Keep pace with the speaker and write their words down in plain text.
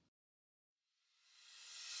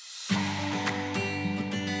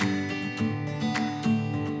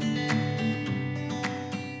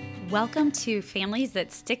Welcome to Families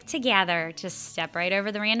That Stick Together. Just step right over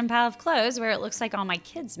the random pile of clothes where it looks like all my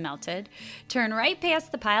kids melted. Turn right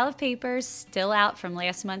past the pile of papers still out from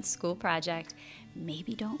last month's school project.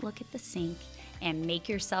 Maybe don't look at the sink and make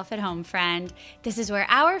yourself at home, friend. This is where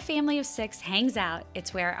our family of 6 hangs out.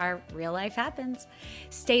 It's where our real life happens.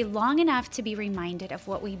 Stay long enough to be reminded of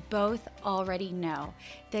what we both already know,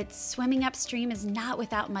 that swimming upstream is not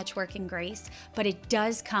without much work and grace, but it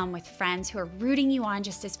does come with friends who are rooting you on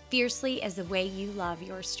just as fiercely as the way you love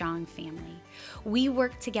your strong family. We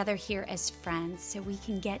work together here as friends so we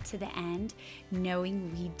can get to the end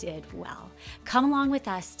knowing we did well. Come along with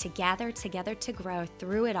us to gather together to grow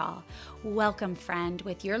through it all. Welcome, friend,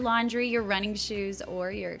 with your laundry, your running shoes, or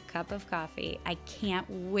your cup of coffee. I can't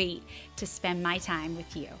wait to spend my time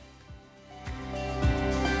with you.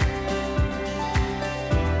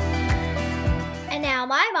 And now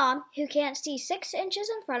my mom, who can't see 6 inches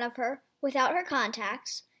in front of her without her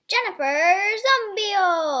contacts, Jennifer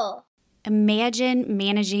Zumbiel. Imagine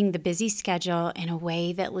managing the busy schedule in a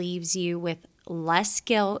way that leaves you with less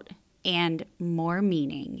guilt and more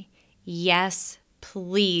meaning. Yes,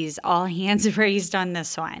 please, all hands raised on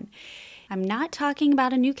this one. I'm not talking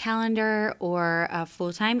about a new calendar or a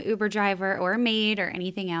full-time Uber driver or a maid or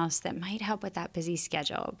anything else that might help with that busy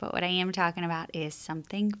schedule. But what I am talking about is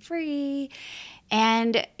something free.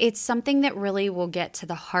 And it's something that really will get to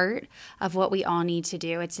the heart of what we all need to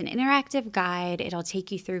do. It's an interactive guide. It'll take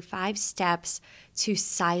you through 5 steps to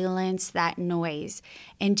silence that noise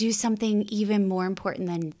and do something even more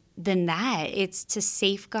important than that. It's to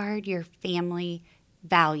safeguard your family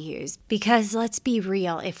values. Because let's be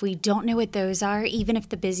real, if we don't know what those are, even if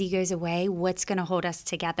the busy goes away, what's going to hold us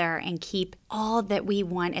together and keep all that we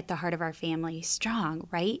want at the heart of our family strong,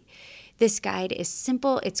 right? This guide is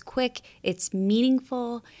simple, it's quick, it's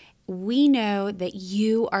meaningful. We know that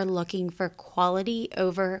you are looking for quality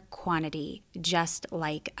over quantity, just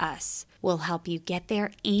like us. We'll help you get there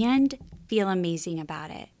and feel amazing about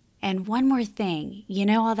it. And one more thing, you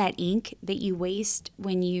know all that ink that you waste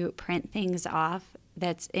when you print things off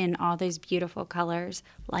that's in all those beautiful colors,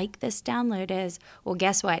 like this download is? Well,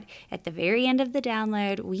 guess what? At the very end of the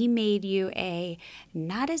download, we made you a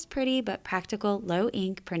not as pretty but practical low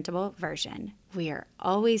ink printable version. We are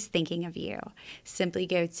always thinking of you. Simply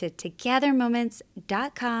go to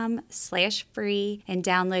togethermoments.com/free and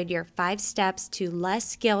download your 5 steps to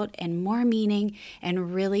less guilt and more meaning,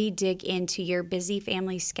 and really dig into your busy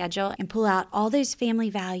family schedule and pull out all those family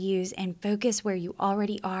values and focus where you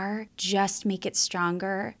already are. Just make it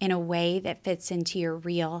stronger in a way that fits into your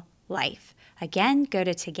real life. Again, go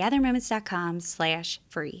to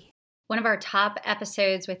togethermoments.com/free. One of our top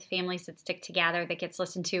episodes with Families That Stick Together that gets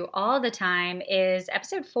listened to all the time is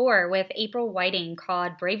episode 4 with April Whiting,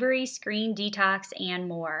 called Bravery, Screen Detox, and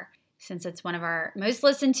More. Since it's one of our most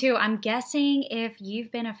listened to, I'm guessing if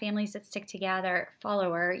you've been a Families That Stick Together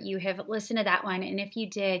follower, you have listened to that one. And if you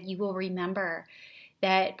did, you will remember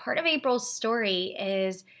that part of April's story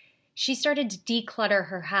is she started to declutter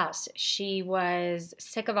her house. She was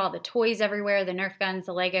sick of all the toys everywhere, the Nerf guns,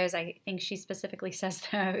 the Legos. I think she specifically says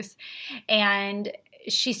those. And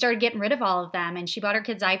she started getting rid of all of them. And she bought her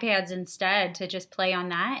kids iPads instead to just play on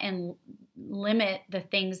that and limit the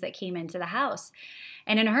things that came into the house.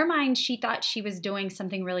 And in her mind, she thought she was doing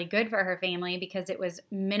something really good for her family because it was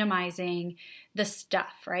minimizing the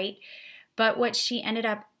stuff, right? But what she ended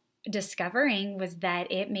up discovering was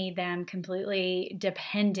that it made them completely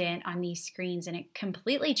dependent on these screens, and it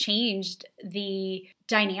completely changed the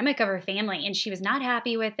dynamic of her family, and she was not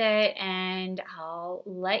happy with it. And I'll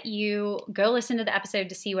let you go listen to the episode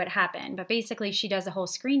to see what happened. But basically, she does a whole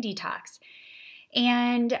screen detox.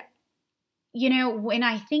 And you know, when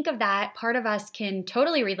I think of that, part of us can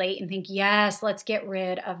totally relate and think, yes, let's get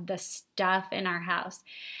rid of the stuff in our house.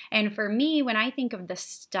 And for me, when I think of the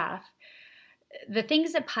stuff, the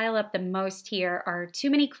things that pile up the most here are too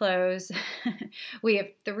many clothes. We have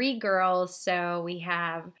 3 girls, so we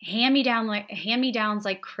have hand-me-downs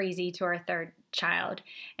like crazy to our 3rd child.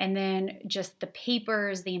 And then just the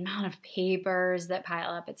papers, the amount of papers that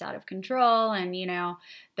pile up, it's out of control. And, you know,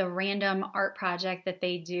 the random art project that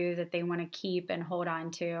they do that they want to keep and hold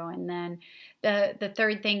on to. And then the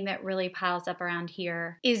third thing that really piles up around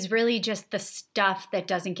here is really just the stuff that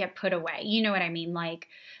doesn't get put away. You know what I mean? Like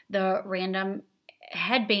the random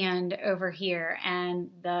headband over here and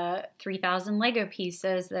the 3,000 Lego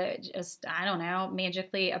pieces that just, I don't know,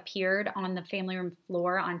 magically appeared on the family room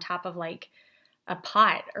floor on top of like a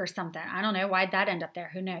pot or something. I don't know. Why'd that end up there?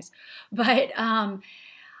 Who knows? But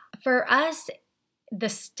for us, the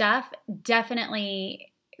stuff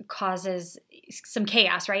definitely causes some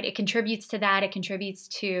chaos, right? It contributes to that. It contributes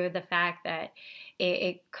to the fact that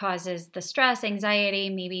it causes the stress, anxiety,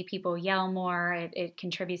 maybe people yell more. It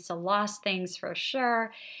contributes to lost things for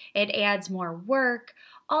sure. It adds more work,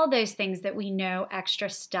 all those things that we know extra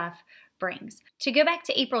stuff brings. To go back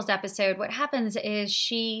to April's episode, what happens is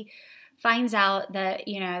she finds out that,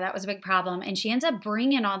 that was a big problem, and she ends up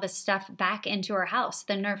bringing all this stuff back into her house,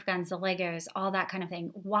 the Nerf guns, the Legos, all that kind of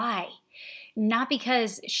thing. Why? Not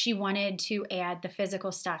because she wanted to add the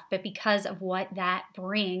physical stuff, but because of what that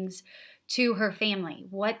brings to her family,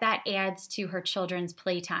 what that adds to her children's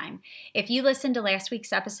playtime. If you listened to last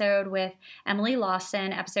week's episode with Emily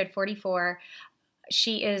Lawson, episode 44,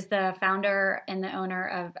 she is the founder and the owner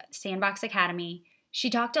of Sandbox Academy. She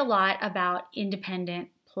talked a lot about independent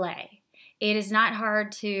play. It is not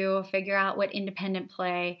hard to figure out what independent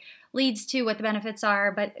play leads to, what the benefits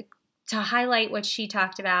are, but to highlight what she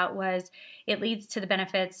talked about was it leads to the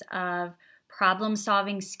benefits of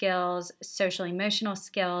problem-solving skills, social-emotional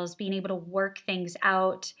skills, being able to work things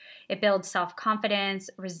out. It builds self-confidence,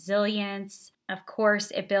 resilience. Of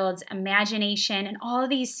course, it builds imagination, and all of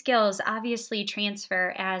these skills obviously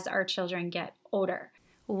transfer as our children get older.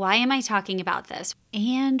 Why am I talking about this?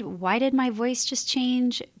 And why did my voice just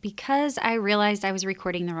change? Because I realized I was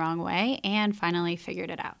recording the wrong way and finally figured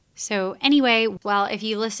it out. So anyway, well, if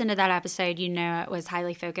you listen to that episode, you know it was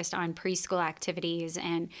highly focused on preschool activities,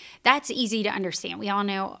 and that's easy to understand. We all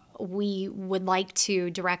know we would like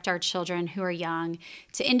to direct our children who are young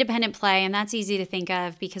to independent play, and that's easy to think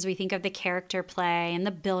of because we think of the character play and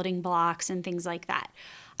the building blocks and things like that.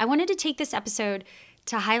 I wanted to take this episode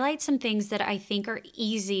to highlight some things that I think are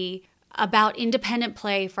easy about independent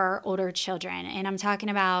play for our older children, and I'm talking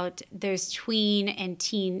about those tween and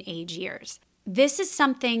teenage years. This is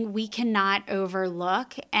something we cannot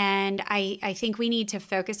overlook, and I think we need to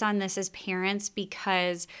focus on this as parents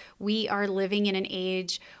because we are living in an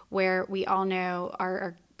age where we all know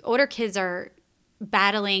our older kids are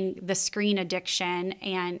battling the screen addiction,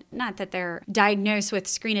 and not that they're diagnosed with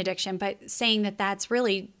screen addiction, but saying that that's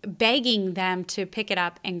really begging them to pick it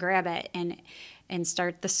up and grab it and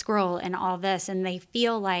start the scroll and all this. And they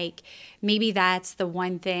feel like maybe that's the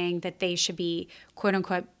one thing that they should be quote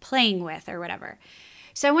unquote playing with or whatever.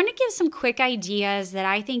 So I want to give some quick ideas that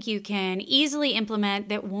I think you can easily implement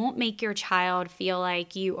that won't make your child feel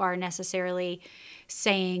like you are necessarily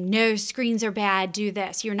saying, no, screens are bad, do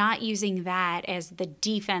this. You're not using that as the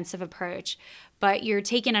defensive approach, but you're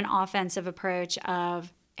taking an offensive approach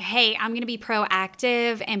of, hey, I'm going to be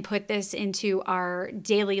proactive and put this into our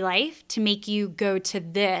daily life to make you go to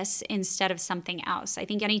this instead of something else. I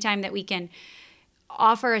think anytime that we can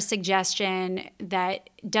offer a suggestion that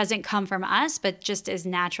doesn't come from us, but just is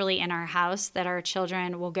naturally in our house, that our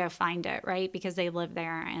children will go find it, right? Because they live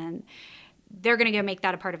there and they're going to go make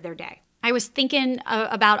that a part of their day. I was thinking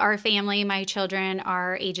about our family. My children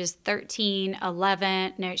are ages 13,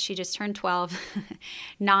 11, no, she just turned 12,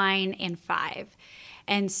 9, and 5.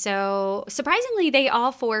 And so surprisingly, they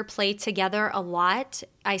all four play together a lot.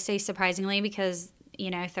 I say surprisingly because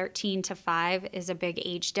 13 to 5 is a big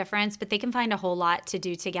age difference, but they can find a whole lot to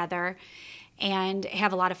do together and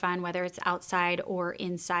have a lot of fun, whether it's outside or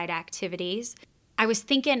inside activities. I was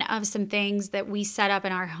thinking of some things that we set up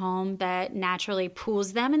in our home that naturally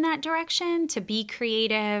pulls them in that direction to be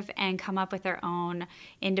creative and come up with their own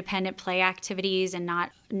independent play activities and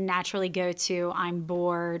not naturally go to, I'm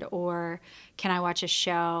bored or can I watch a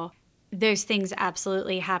show? Those things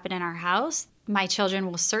absolutely happen in our house. My children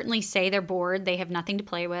will certainly say they're bored, they have nothing to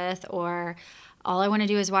play with, or all I want to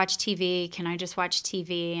do is watch TV. Can I just watch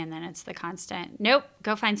TV? And then it's the constant, nope,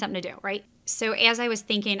 go find something to do, right? So as I was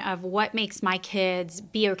thinking of what makes my kids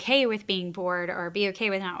be okay with being bored or be okay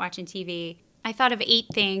with not watching TV, I thought of 8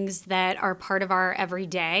 things that are part of our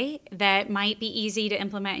everyday that might be easy to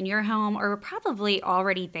implement in your home or probably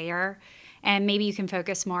already there. And maybe you can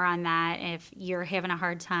focus more on that if you're having a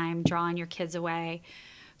hard time drawing your kids away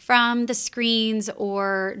from the screens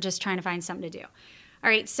or just trying to find something to do. All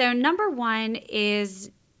right, so number 1 is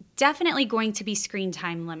definitely going to be screen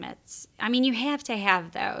time limits. I mean, you have to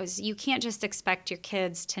have those. You can't just expect your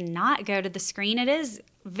kids to not go to the screen. It is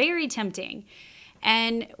very tempting.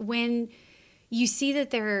 And when you see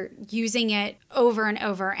that they're using it over and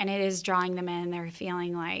over and it is drawing them in, they're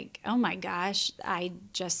feeling like, oh my gosh, I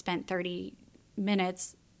just spent 30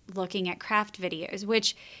 minutes looking at craft videos,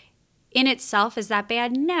 which in itself, is that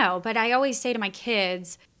bad? No, but I always say to my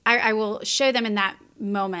kids, I will show them in that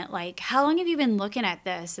moment, like, how long have you been looking at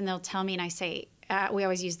this? And they'll tell me, and I say, we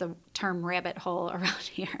always use the term rabbit hole around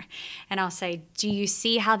here. And I'll say, do you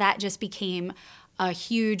see how that just became a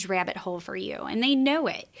huge rabbit hole for you, and they know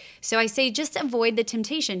it. So I say just avoid the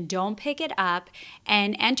temptation. Don't pick it up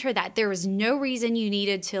and enter that. There is no reason you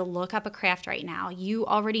needed to look up a craft right now. You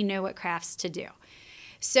already know what crafts to do.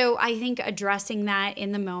 So I think addressing that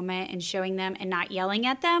in the moment and showing them and not yelling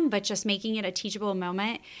at them, but just making it a teachable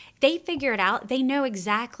moment, they figure it out. They know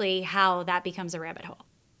exactly how that becomes a rabbit hole.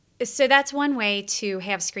 So that's one way to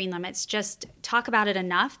have screen limits. Just talk about it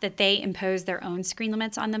enough that they impose their own screen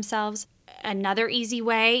limits on themselves. Another easy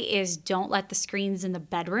way is don't let the screens in the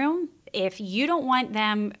bedroom. If you don't want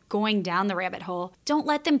them going down the rabbit hole, don't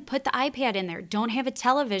let them put the iPad in there. Don't have a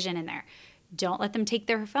television in there. Don't let them take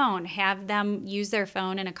their phone. Have them use their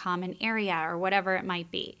phone in a common area or whatever it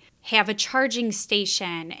might be. Have a charging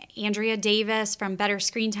station. Andrea Davis from Better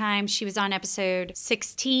Screen Time, she was on episode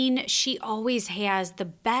 16. She always has the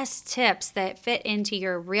best tips that fit into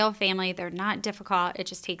your real family. They're not difficult. It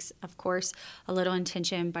just takes, of course, a little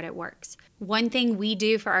intention, but it works. One thing we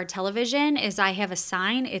do for our television is I have a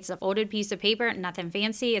sign. It's a folded piece of paper, nothing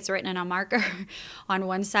fancy. It's written in a marker on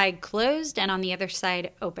one side closed and on the other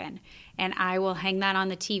side open. And I will hang that on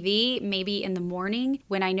the TV maybe in the morning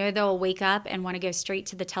when I know they'll wake up and want to go straight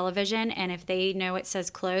to the television. And if they know it says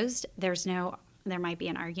closed, there might be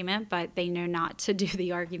an argument, but they know not to do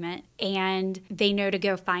the argument. And they know to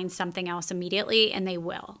go find something else immediately, and they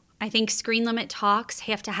will. I think screen limit talks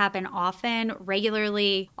have to happen often,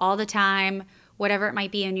 regularly, all the time, whatever it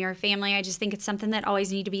might be in your family. I just think it's something that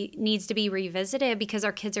always needs to be revisited because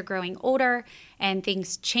our kids are growing older and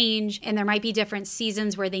things change, and there might be different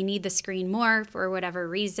seasons where they need the screen more for whatever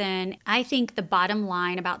reason. I think the bottom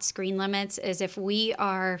line about screen limits is if we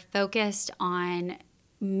are focused on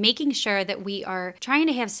making sure that we are trying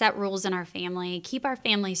to have set rules in our family, keep our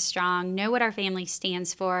family strong, know what our family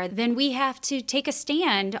stands for, then we have to take a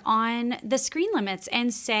stand on the screen limits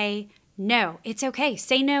and say, no, it's okay.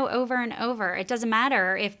 Say no over and over. It doesn't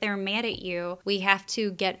matter if they're mad at you. We have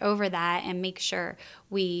to get over that and make sure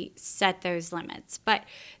we set those limits. But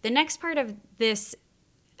the next part of this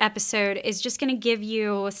episode is just going to give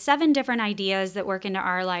you 7 different ideas that work into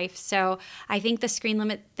our life. So I think the screen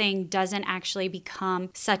limit thing doesn't actually become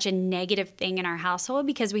such a negative thing in our household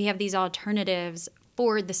because we have these alternatives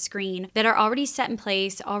for the screen that are already set in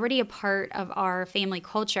place, already a part of our family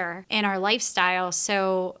culture and our lifestyle.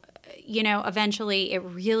 So eventually it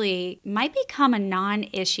really might become a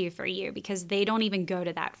non-issue for you because they don't even go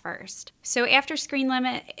to that first. So after screen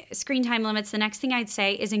time limits, the next thing I'd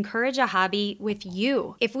say is encourage a hobby with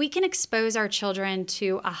you. If we can expose our children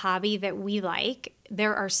to a hobby that we like,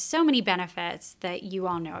 there are so many benefits that you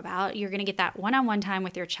all know about. You're going to get that one-on-one time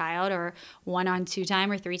with your child, or one-on-two time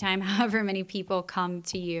or 3 time, however many people come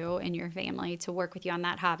to you and your family to work with you on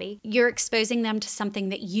that hobby. You're exposing them to something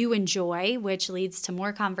that you enjoy, which leads to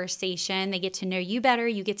more conversation. They get to know you better.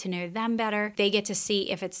 You get to know them better. They get to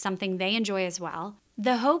see if it's something they enjoy as well.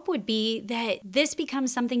 The hope would be that this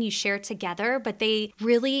becomes something you share together, but they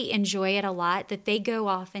really enjoy it a lot, that they go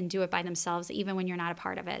off and do it by themselves, even when you're not a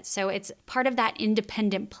part of it. So it's part of that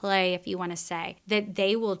independent play, if you want to say, that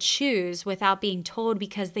they will choose without being told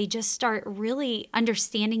because they just start really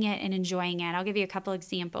understanding it and enjoying it. I'll give you a couple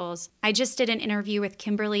examples. I just did an interview with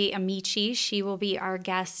Kimberly Amici. She will be our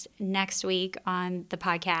guest next week on the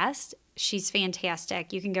podcast. She's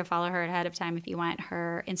fantastic. You can go follow her ahead of time if you want.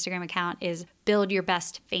 Her Instagram account is Build Your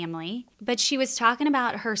Best Family. But she was talking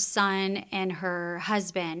about her son and her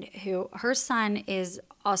husband, who her son is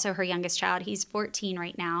also her youngest child. He's 14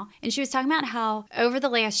 right now. And she was talking about how over the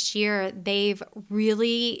last year, they've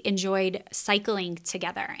really enjoyed cycling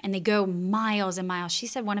together and they go miles and miles. She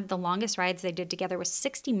said one of the longest rides they did together was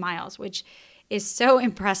 60 miles, which is so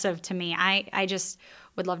impressive to me. I just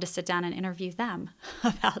would love to sit down and interview them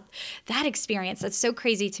about that experience. That's so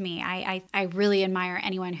crazy to me. I really admire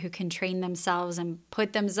anyone who can train themselves and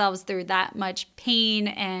put themselves through that much pain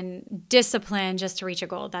and discipline just to reach a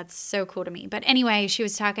goal. That's so cool to me. But anyway, she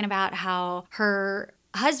was talking about how her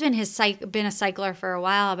husband has been a cycler for a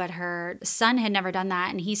while, but her son had never done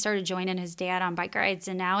that. And he started joining his dad on bike rides.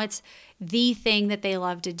 And now it's the thing that they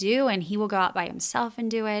love to do. And he will go out by himself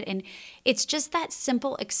and do it. And it's just that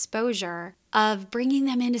simple exposure of bringing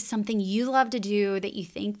them into something you love to do that you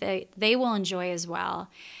think that they will enjoy as well.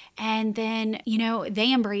 And then,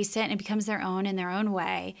 they embrace it and it becomes their own in their own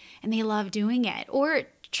way. And they love doing it. Or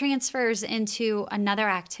it transfers into another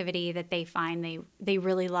activity that they find they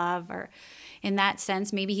really love, or in that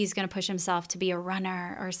sense, maybe he's going to push himself to be a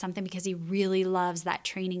runner or something because he really loves that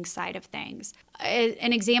training side of things.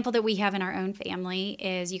 An example that we have in our own family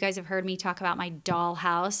is, you guys have heard me talk about my doll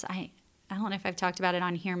house. I don't know if I've talked about it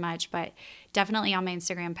on here much, but definitely on my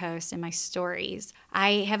Instagram posts and my stories.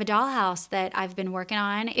 I have a dollhouse that I've been working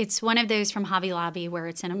on. It's one of those from Hobby Lobby where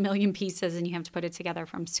it's in a million pieces and you have to put it together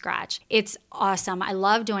from scratch. It's awesome. I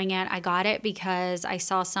love doing it. I got it because I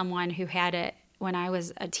saw someone who had it when I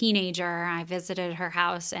was a teenager. I visited her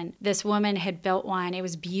house and this woman had built one. It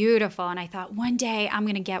was beautiful. And I thought, one day I'm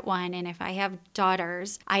going to get one. And if I have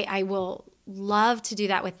daughters, I will love to do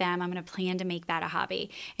that with them. I'm going to plan to make that a hobby.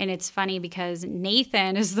 And it's funny because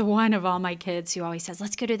Nathan is the one of all my kids who always says,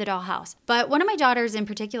 let's go to the dollhouse. But one of my daughters in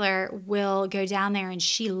particular will go down there and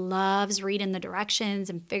she loves reading the directions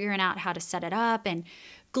and figuring out how to set it up and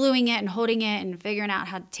gluing it and holding it and figuring out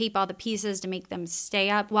how to tape all the pieces to make them stay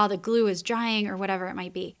up while the glue is drying or whatever it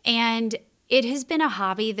might be. And it has been a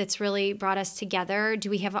hobby that's really brought us together. Do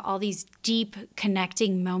we have all these deep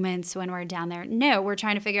connecting moments when we're down there? No, we're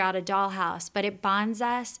trying to figure out a dollhouse, but it bonds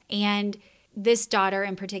us. And this daughter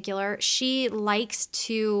in particular, she likes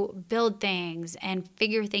to build things and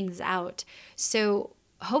figure things out. So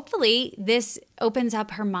hopefully this opens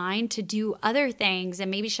up her mind to do other things,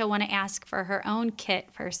 and maybe she'll want to ask for her own kit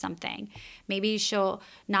for something. Maybe she'll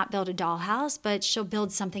not build a dollhouse, but she'll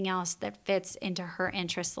build something else that fits into her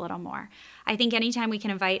interests a little more. I think anytime we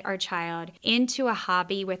can invite our child into a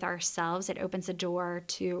hobby with ourselves, it opens the door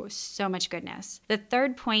to so much goodness. The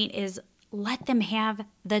third point is let them have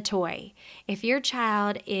the toy. If your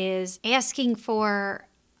child is asking for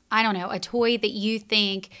a toy that you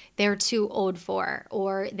think they're too old for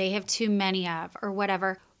or they have too many of or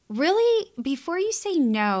whatever, really, before you say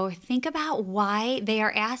no, think about why they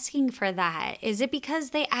are asking for that. Is it because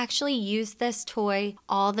they actually use this toy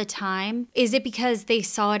all the time? Is it because they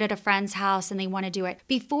saw it at a friend's house and they want to do it?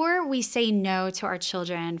 Before we say no to our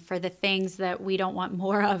children for the things that we don't want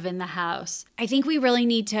more of in the house, I think we really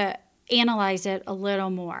need to analyze it a little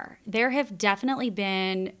more. There have definitely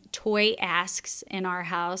been toy asks in our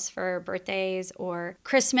house for birthdays or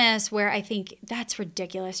Christmas where I think that's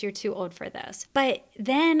ridiculous. You're too old for this. But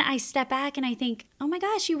then I step back and I think, oh my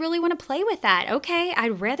gosh, you really want to play with that. Okay,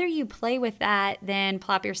 I'd rather you play with that than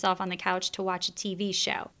plop yourself on the couch to watch a TV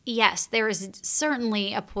show. Yes, there is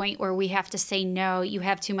certainly a point where we have to say, no, you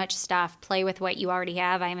have too much stuff. Play with what you already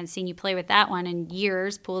have. I haven't seen you play with that one in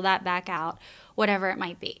years. Pull that back out. Whatever it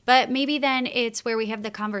might be. But maybe then it's where we have the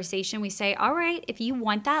conversation. We say, all right, if you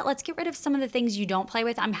want that, let's get rid of some of the things you don't play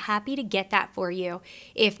with. I'm happy to get that for you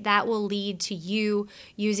if that will lead to you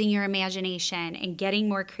using your imagination and getting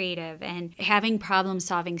more creative and having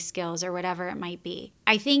problem-solving skills or whatever it might be.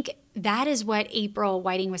 I think that is what April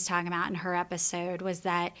Whiting was talking about in her episode, was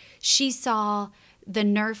that she saw the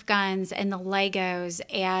Nerf guns and the Legos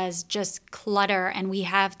as just clutter, and we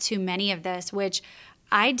have too many of this, which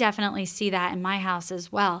I definitely see that in my house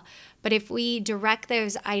as well. But if we direct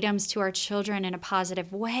those items to our children in a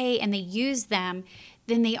positive way and they use them,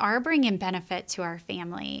 then they are bringing benefit to our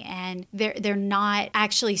family and they're not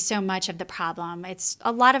actually so much of the problem. It's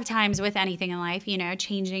a lot of times with anything in life,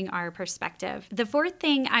 changing our perspective. The fourth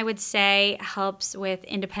thing I would say helps with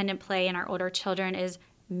independent play in our older children is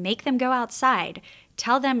make them go outside.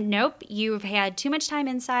 Tell them, nope, you've had too much time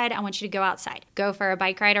inside. I want you to go outside. Go for a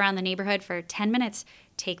bike ride around the neighborhood for 10 minutes.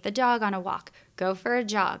 Take the dog on a walk. Go for a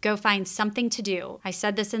jog. Go find something to do. I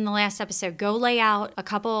said this in the last episode. Go lay out a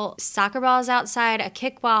couple soccer balls outside, a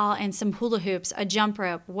kickball, and some hula hoops, a jump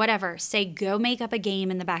rope, whatever. Say, go make up a game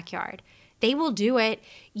in the backyard. They will do it.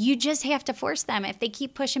 You just have to force them. If they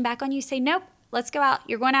keep pushing back on you, say, nope, let's go out.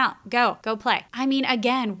 You're going out. Go play. I mean,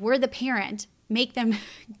 again, we're the parent. Make them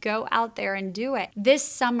go out there and do it. This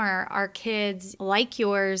summer, our kids, like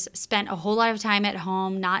yours, spent a whole lot of time at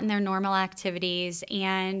home, not in their normal activities,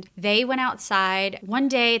 and they went outside. One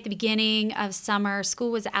day at the beginning of summer,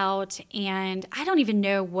 school was out, and I don't even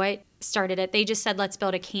know what started it. They just said, let's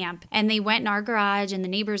build a camp. And they went in our garage and the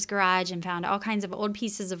neighbor's garage and found all kinds of old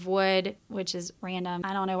pieces of wood, which is random.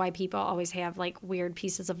 I don't know why people always have like weird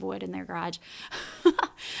pieces of wood in their garage,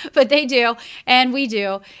 but they do. And we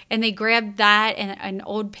do. And they grabbed that and an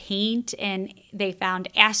old paint, and they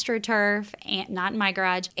found AstroTurf, and not in my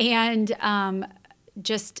garage, and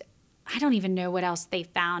I don't even know what else they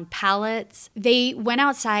found. Pallets. They went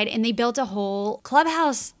outside and they built a whole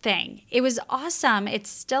clubhouse thing. It was awesome. It's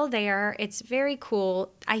still there. It's very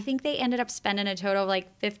cool. I think they ended up spending a total of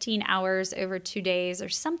like 15 hours over 2 days or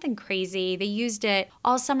something crazy. They used it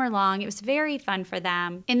all summer long. It was very fun for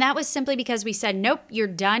them. And that was simply because we said, nope, you're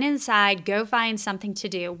done inside. Go find something to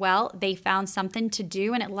do. Well, they found something to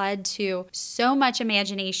do, and it led to so much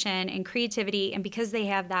imagination and creativity. And because they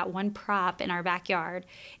have that one prop in our backyard,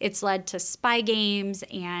 it's led led to spy games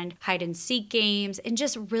and hide and seek games and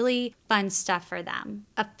just really fun stuff for them.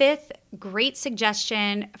 A fifth great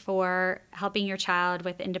suggestion for helping your child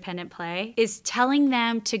with independent play is telling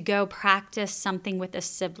them to go practice something with a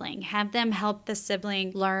sibling. Have them help the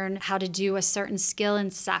sibling learn how to do a certain skill in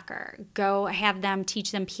soccer. Go have them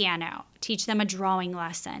teach them piano. Teach them a drawing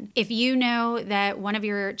lesson. If you know that one of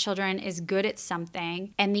your children is good at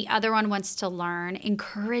something and the other one wants to learn,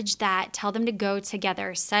 encourage that. Tell them to go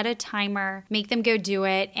together. Set a timer. Make them go do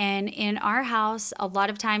it. And in our house, a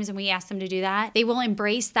lot of times when we ask them to do that, they will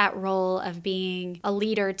embrace that role of being a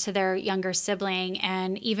leader to their younger sibling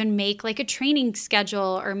and even make like a training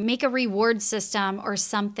schedule or make a reward system or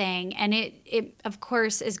something. And it of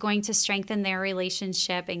course, is going to strengthen their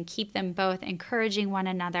relationship and keep them both encouraging one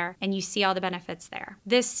another. And you see all the benefits there.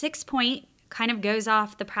 This 6th point kind of goes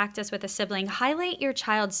off the practice with a sibling. Highlight your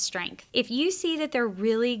child's strength. If you see that they're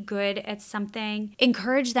really good at something,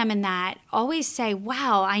 encourage them in that. Always say,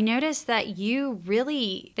 wow, I noticed that you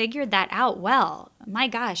really figured that out well. My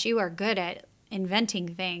gosh, you are good at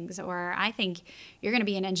inventing things, or I think you're going to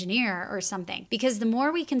be an engineer or something. Because the more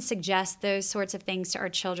we can suggest those sorts of things to our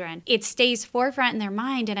children, it stays forefront in their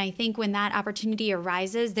mind. And I think when that opportunity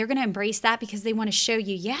arises, they're going to embrace that because they want to show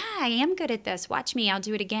you, yeah, I am good at this. Watch me, I'll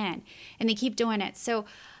do it again. And they keep doing it. So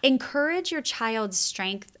encourage your child's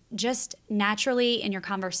strength just naturally in your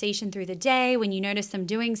conversation through the day, when you notice them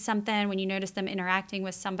doing something, when you notice them interacting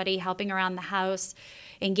with somebody, helping around the house,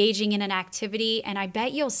 engaging in an activity, and I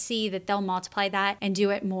bet you'll see that they'll multiply that and do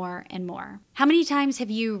it more and more. How many times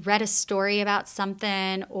have you read a story about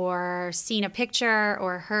something or seen a picture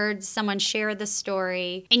or heard someone share the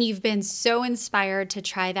story and you've been so inspired to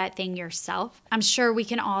try that thing yourself? I'm sure we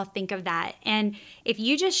can all think of that. And if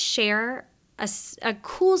you just share a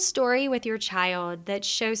cool story with your child that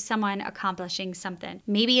shows someone accomplishing something.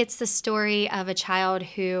 Maybe it's the story of a child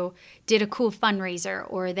who did a cool fundraiser,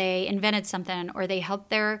 or they invented something, or they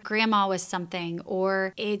helped their grandma with something,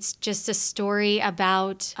 or it's just a story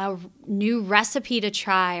about a new recipe to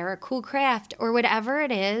try or a cool craft or whatever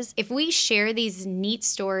it is. If we share these neat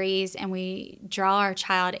stories and we draw our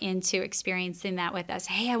child into experiencing that with us,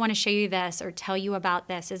 hey, I want to show you this or tell you about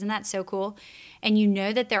this. Isn't that so cool? And you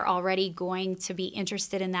know that they're already going to be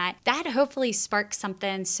interested in that. That hopefully sparks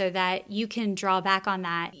something so that you can draw back on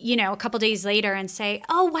that, a couple days later and say,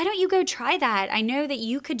 oh, why don't you go try that? I know that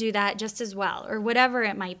you could do that just as well, or whatever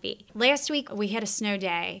it might be. Last week, we had a snow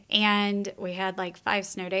day, and we had like 5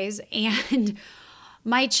 snow days, and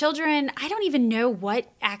my children, I don't even know what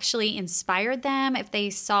actually inspired them, if they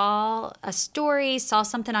saw a story, saw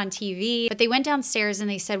something on TV, but they went downstairs and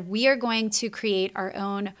they said, we are going to create our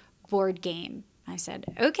own board game. I said,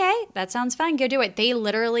 okay, that sounds fun. Go do it. They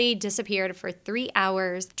literally disappeared for 3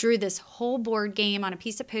 hours, drew this whole board game on a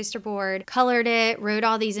piece of poster board, colored it, wrote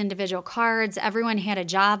all these individual cards. Everyone had a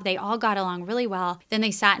job. They all got along really well. Then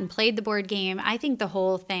they sat and played the board game. I think the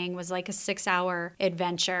whole thing was like a 6-hour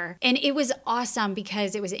adventure. And it was awesome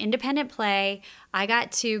because it was independent play. I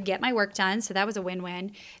got to get my work done, so that was a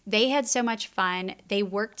win-win. They had so much fun. They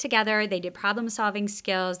worked together. They did problem-solving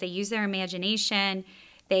skills. They used their imagination.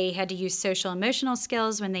 They had to use social emotional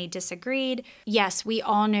skills when they disagreed. Yes, we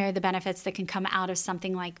all know the benefits that can come out of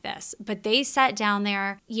something like this. But they sat down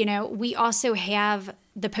there. We also have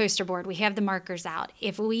the poster board. We have the markers out.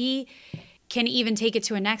 If we can even take it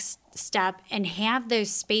to a next step and have those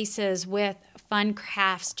spaces with fun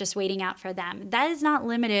crafts just waiting out for them. That is not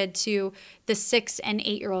limited to the 6 and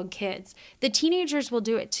 8-year-old kids. The teenagers will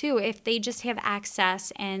do it too if they just have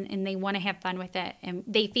access and they want to have fun with it and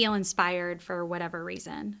they feel inspired for whatever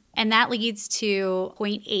reason. And that leads to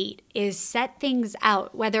point 8 is set things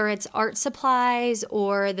out, whether it's art supplies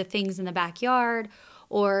or the things in the backyard,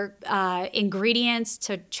 or ingredients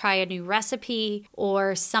to try a new recipe,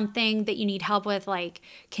 or something that you need help with, like,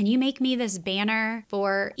 can you make me this banner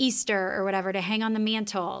for Easter or whatever to hang on the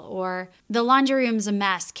mantle? Or the laundry room's a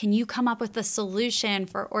mess. Can you come up with a solution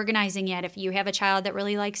for organizing it if you have a child that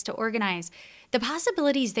really likes to organize? The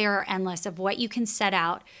possibilities there are endless of what you can set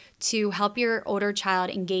out to help your older child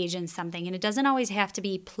engage in something. And it doesn't always have to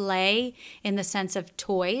be play in the sense of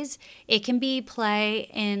toys. It can be play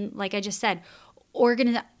in, like I just said,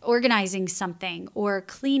 organizing something or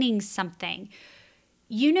cleaning something.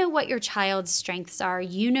 You know what your child's strengths are.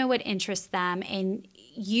 You know what interests them, and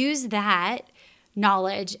use that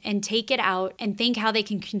knowledge and take it out and think how they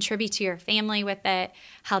can contribute to your family with it,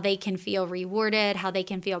 how they can feel rewarded, how they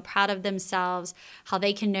can feel proud of themselves, how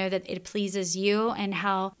they can know that it pleases you, and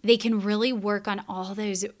how they can really work on all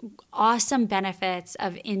those awesome benefits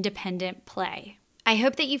of independent play. I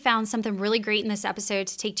hope that you found something really great in this episode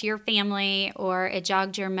to take to your family, or it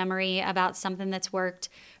jogged your memory about something that's worked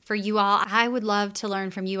for you all. I would love to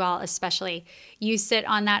learn from you all, especially. You sit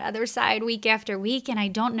on that other side week after week, and I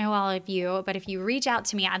don't know all of you, but if you reach out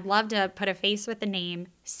to me, I'd love to put a face with a name.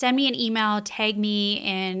 Send me an email, tag me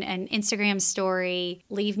in an Instagram story,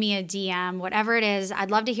 leave me a DM, whatever it is.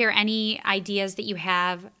 I'd love to hear any ideas that you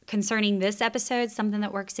have concerning this episode, something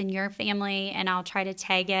that works in your family, and I'll try to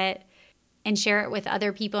tag it and share it with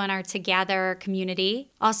other people in our Together community.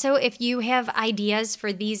 Also, if you have ideas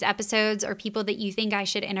for these episodes or people that you think I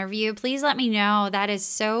should interview, please let me know. That is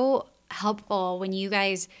so helpful when you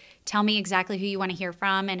guys tell me exactly who you want to hear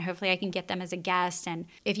from, and hopefully I can get them as a guest. And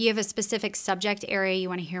if you have a specific subject area you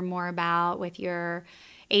want to hear more about with your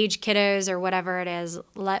age kiddos or whatever it is,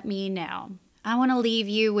 let me know. I want to leave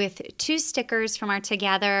you with 2 stickers from our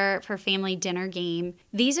Together for Family dinner game.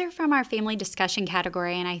 These are from our family discussion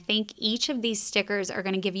category, and I think each of these stickers are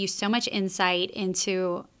going to give you so much insight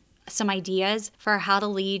into some ideas for how to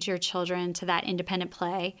lead your children to that independent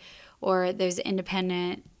play or those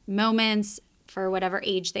independent moments for whatever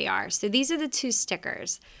age they are. So these are the 2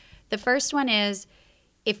 stickers. The first one is,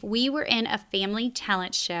 if we were in a family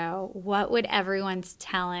talent show, what would everyone's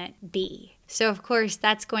talent be? So, of course,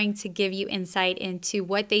 that's going to give you insight into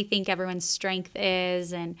what they think everyone's strength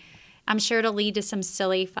is, and I'm sure it'll lead to some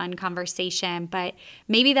silly, fun conversation, but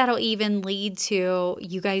maybe that'll even lead to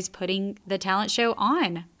you guys putting the talent show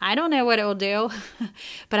on. I don't know what it will do,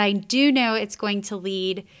 but I do know it's going to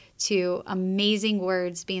lead to amazing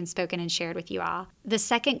words being spoken and shared with you all. The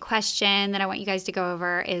second question that I want you guys to go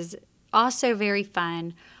over is also very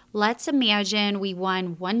fun. Let's imagine we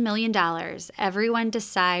won $1 million. Everyone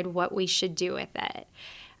decide what we should do with it.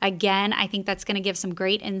 Again, I think that's going to give some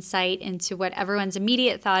great insight into what everyone's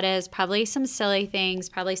immediate thought is, probably some silly things,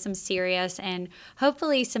 probably some serious, and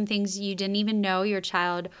hopefully some things you didn't even know your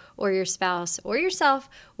child or your spouse or yourself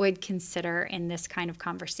would consider in this kind of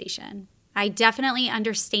conversation. I definitely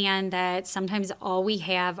understand that sometimes all we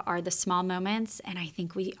have are the small moments, and I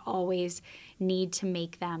think we always need to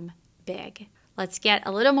make them big. Let's get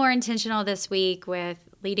a little more intentional this week with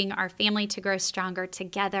leading our family to grow stronger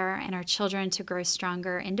together and our children to grow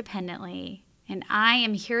stronger independently. And I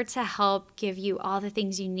am here to help give you all the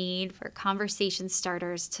things you need for conversation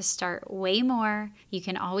starters to start way more. You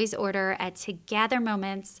can always order at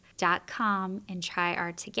togethermoments.com and try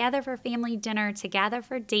our Together for Family dinner, Together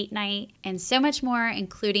for date night, and so much more,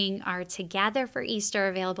 including our Together for Easter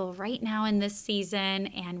available right now in this season.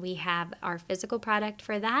 And we have our physical product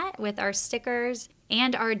for that with our stickers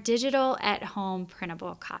and our digital at-home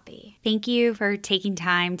printable copy. Thank you for taking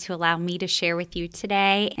time to allow me to share with you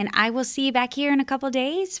today, and I will see you back here in a couple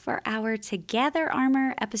days for our Together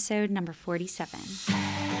Armor episode number 47.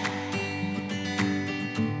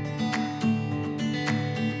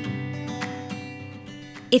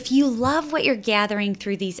 If you love what you're gathering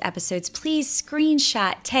through these episodes, please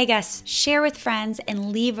screenshot, tag us, share with friends,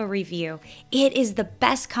 and leave a review. It is the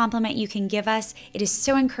best compliment you can give us. It is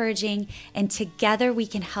so encouraging, and together we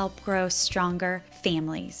can help grow stronger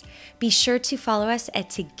families. Be sure to follow us at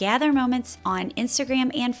Together Moments on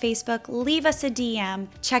Instagram and Facebook. Leave us a DM.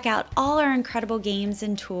 Check out all our incredible games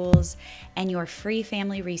and tools and your free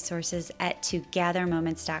family resources at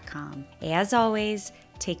togethermoments.com. As always,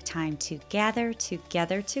 take time to gather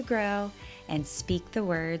together to grow and speak the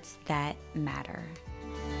words that matter.